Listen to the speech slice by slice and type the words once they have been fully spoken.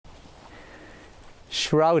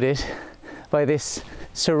shrouded by this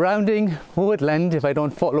surrounding woodland. If I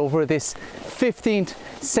don't fall over, this 15th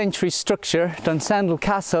century structure, Dunsandle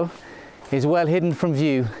Castle, is well hidden from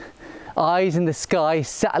view. Eyes in the sky,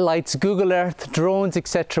 satellites, Google Earth, drones,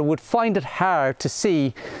 etc. would find it hard to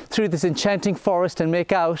see through this enchanting forest and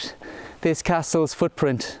make out this castle's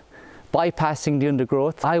footprint. Bypassing the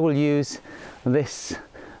undergrowth, I will use this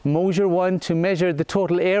Moasure one to measure the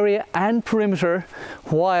total area and perimeter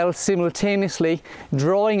while simultaneously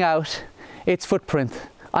drawing out its footprint.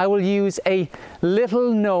 I will use a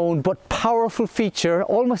little known but powerful feature,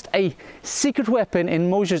 almost a secret weapon in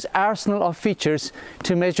Moasure's arsenal of features,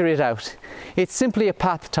 to measure it out. It's simply a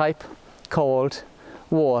path type called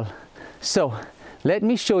wall. So let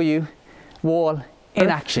me show you wall in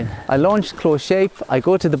action. I launch close shape, I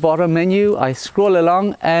go to the bottom menu, I scroll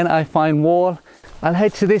along and I find wall. I'll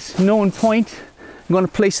head to this known point. I'm going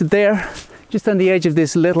to place it there, just on the edge of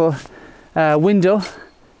this little window.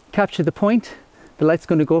 Capture the point. The light's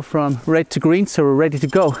going to go from red to green, so we're ready to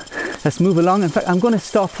go. Let's move along. In fact, I'm going to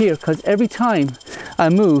stop here because every time I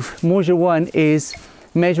move, Moasure one is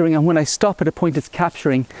measuring, and when I stop at a point, it's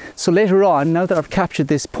capturing. So later on, now that I've captured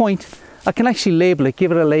this point, I can actually label it,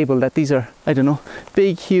 give it a label that these are, I don't know,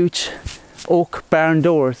 big, huge oak barn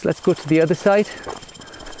doors. Let's go to the other side.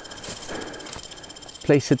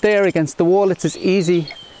 Place it there against the wall. It's as easy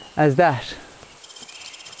as that.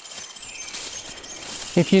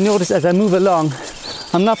 If you notice, as I move along,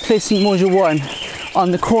 I'm not placing Moasure one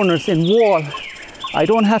on the corners in wall. I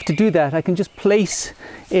don't have to do that. I can just place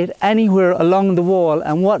it anywhere along the wall,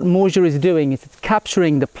 and what Moasure is doing is it's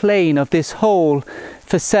capturing the plane of this whole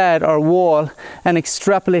facade or wall and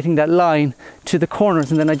extrapolating that line to the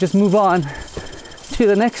corners, and then I just move on to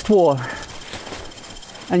the next wall.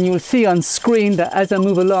 And you will see on screen that as I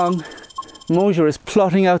move along, Moasure is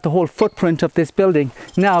plotting out the whole footprint of this building.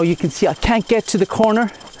 Now you can see I can't get to the corner,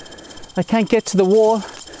 I can't get to the wall.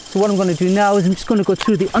 So what I'm going to do now is I'm just going to go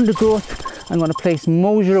through the undergrowth. I'm going to place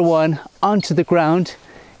Moasure one onto the ground.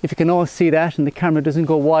 If you can all see that and the camera doesn't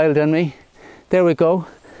go wild on me. There we go.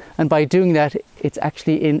 And by doing that, it's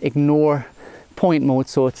actually in ignore point mode.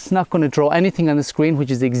 So it's not going to draw anything on the screen,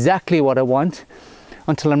 which is exactly what I want,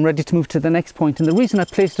 until I'm ready to move to the next point. And the reason I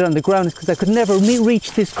placed it on the ground is because I could never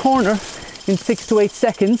reach this corner in 6 to 8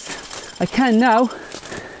 seconds. I can now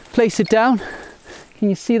place it down. Can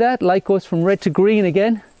you see that? Light goes from red to green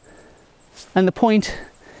again, and the point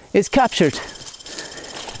is captured.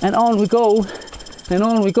 And on we go, and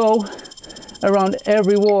on we go around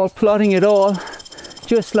every wall, plotting it all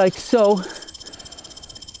just like so.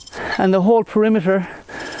 And the whole perimeter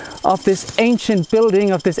of this ancient building,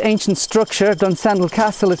 of this ancient structure, Dunsandle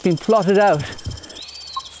Castle, has been plotted out.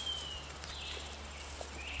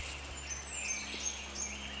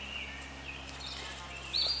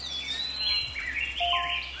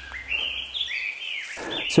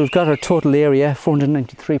 So we've got our total area,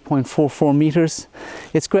 493.44 meters.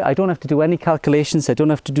 It's great. I don't have to do any calculations. I don't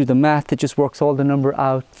have to do the math. It just works all the number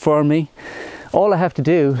out for me. All I have to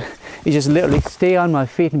do is just literally stay on my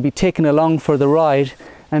feet and be taken along for the ride.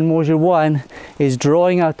 And Moasure one is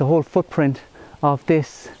drawing out the whole footprint of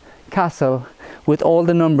this castle with all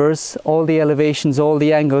the numbers, all the elevations, all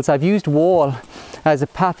the angles. I've used wall as a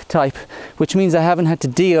path type, which means I haven't had to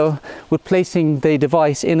deal with placing the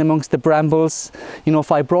device in amongst the brambles. You know,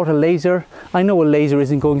 if I brought a laser, I know a laser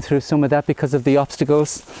isn't going through some of that because of the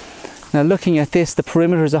obstacles. Now looking at this, the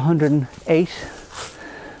perimeter is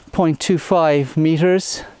 108.25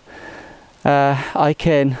 meters. I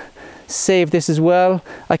can save this as well.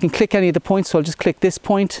 I can click any of the points, so I'll just click this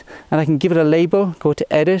point and I can give it a label, go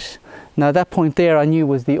to edit. Now that point there I knew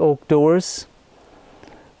was the oak doors.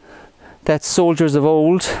 That's soldiers of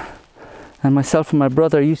old, and myself and my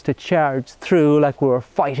brother used to charge through like we were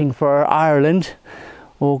fighting for Ireland.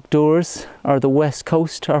 Oak doors, or the West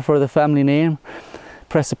Coast, or for the family name.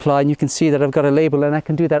 Press apply and you can see that I've got a label, and I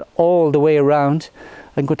can do that all the way around.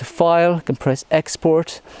 I can go to file, I can press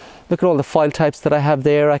export. Look at all the file types that I have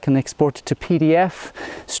there. I can export it to PDF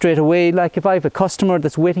straight away. Like if I have a customer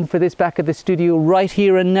that's waiting for this back at the studio right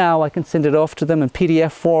here and now, I can send it off to them in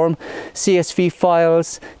PDF form, CSV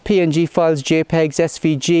files, PNG files, JPEGs,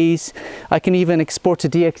 SVGs. I can even export to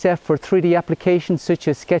DXF for 3D applications such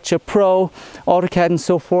as SketchUp Pro, AutoCAD and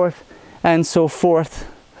so forth and so forth.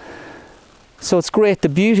 So it's great. The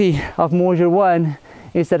beauty of Moasure one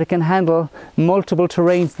is that it can handle multiple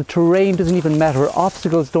terrains. The terrain doesn't even matter,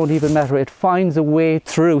 obstacles don't even matter. It finds a way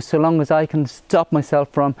through so long as I can stop myself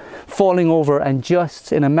from falling over, and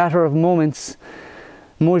just in a matter of moments,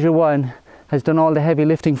 Moasure one has done all the heavy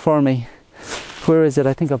lifting for me. Where is it?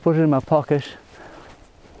 I think I put it in my pocket.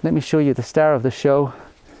 Let me show you the star of the show,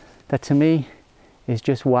 that to me is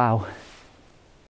just wow.